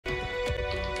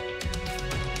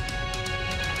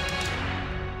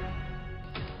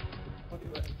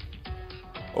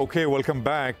Okay, welcome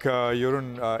back. You're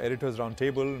on Editors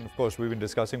Roundtable, and of course, we've been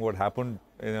discussing what happened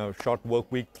in a short work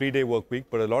week, 3-day work week,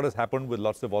 but a lot has happened with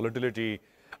lots of volatility,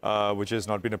 which has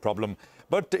not been a problem.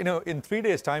 But in 3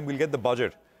 days' time, we'll get the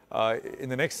budget. In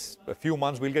the next few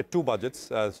months, we'll get 2 budgets.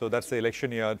 So that's the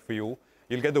election year for you.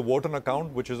 You'll get the vote on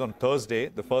account, which is on Thursday,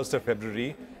 the 1st of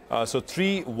February. So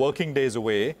 3 working days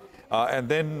away, and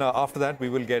then after that, we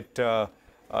will get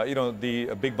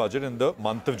the big budget in the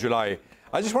month of July.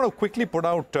 I just want to quickly put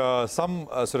out some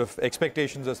sort of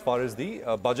expectations as far as the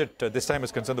budget this time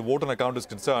is concerned, the vote on account is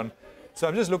concerned. So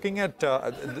I'm just looking at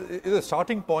the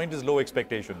starting point is low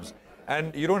expectations.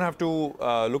 And you don't have to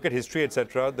look at history,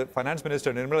 etc. The Finance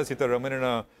Minister, Nirmala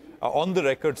Sitharaman, on the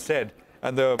record said,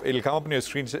 and it'll come up on your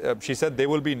screen, she said there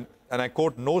will be, and I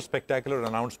quote, no spectacular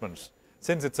announcements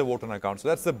since it's a vote on account. So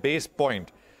that's the base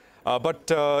point. But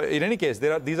in any case,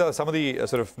 these are some of the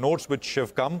sort of notes which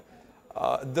have come.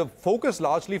 The focus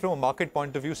largely from a market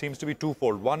point of view seems to be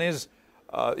twofold. One is,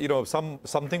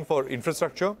 something for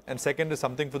infrastructure, and second is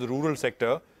something for the rural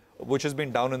sector, which has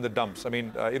been down in the dumps. I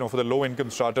mean, for the low-income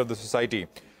strata of the society.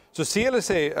 So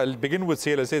CLSA, I'll begin with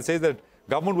CLSA. It says that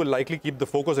government will likely keep the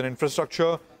focus on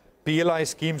infrastructure. PLI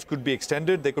schemes could be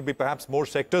extended. There could be perhaps more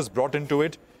sectors brought into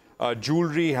it.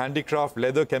 Jewelry, handicraft,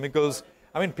 leather, chemicals.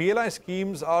 I mean, PLI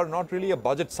schemes are not really a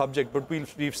budget subject, but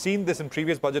we've seen this in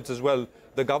previous budgets as well.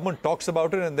 The government talks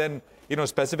about it, and then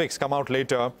specifics come out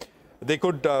later. They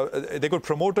could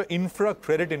promote an infra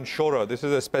credit insurer. This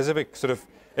is a specific sort of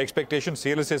expectation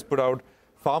CLSA has put out.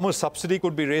 Farmer subsidy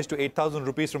could be raised to 8,000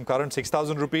 rupees from current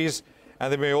 6,000 rupees,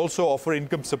 and they may also offer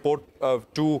income support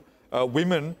to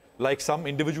women, like some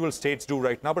individual states do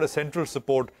right now. But a central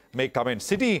support may come in.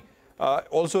 City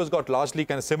also has got largely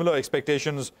kind of similar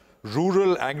expectations.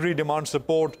 Rural agri demand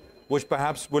support, which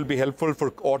perhaps will be helpful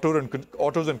for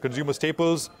autos and consumer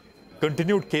staples.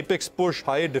 Continued capex push,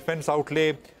 higher defense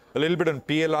outlay, a little bit on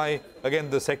PLI. Again,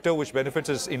 the sector which benefits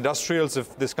is industrials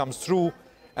if this comes through.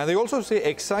 And they also say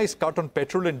excise cut on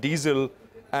petrol and diesel,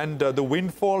 and the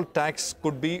windfall tax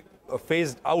could be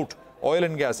phased out. Oil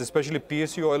and gas, especially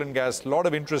PSU oil and gas, a lot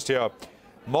of interest here.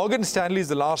 Morgan Stanley is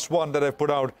the last one that I've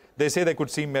put out. They say they could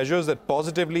see measures that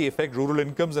positively affect rural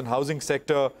incomes and housing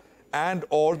sector and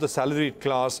or the salaried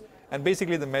class. And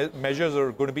basically the measures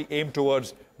are going to be aimed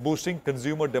towards boosting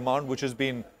consumer demand, which has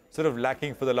been sort of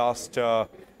lacking for the last, I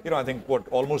think,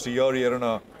 almost a year and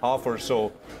a half or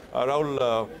so.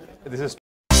 Rahul, this is...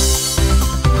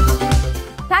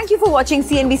 Thank you for watching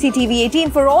CNBC TV 18.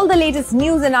 For all the latest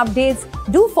news and updates,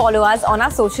 do follow us on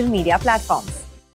our social media platforms.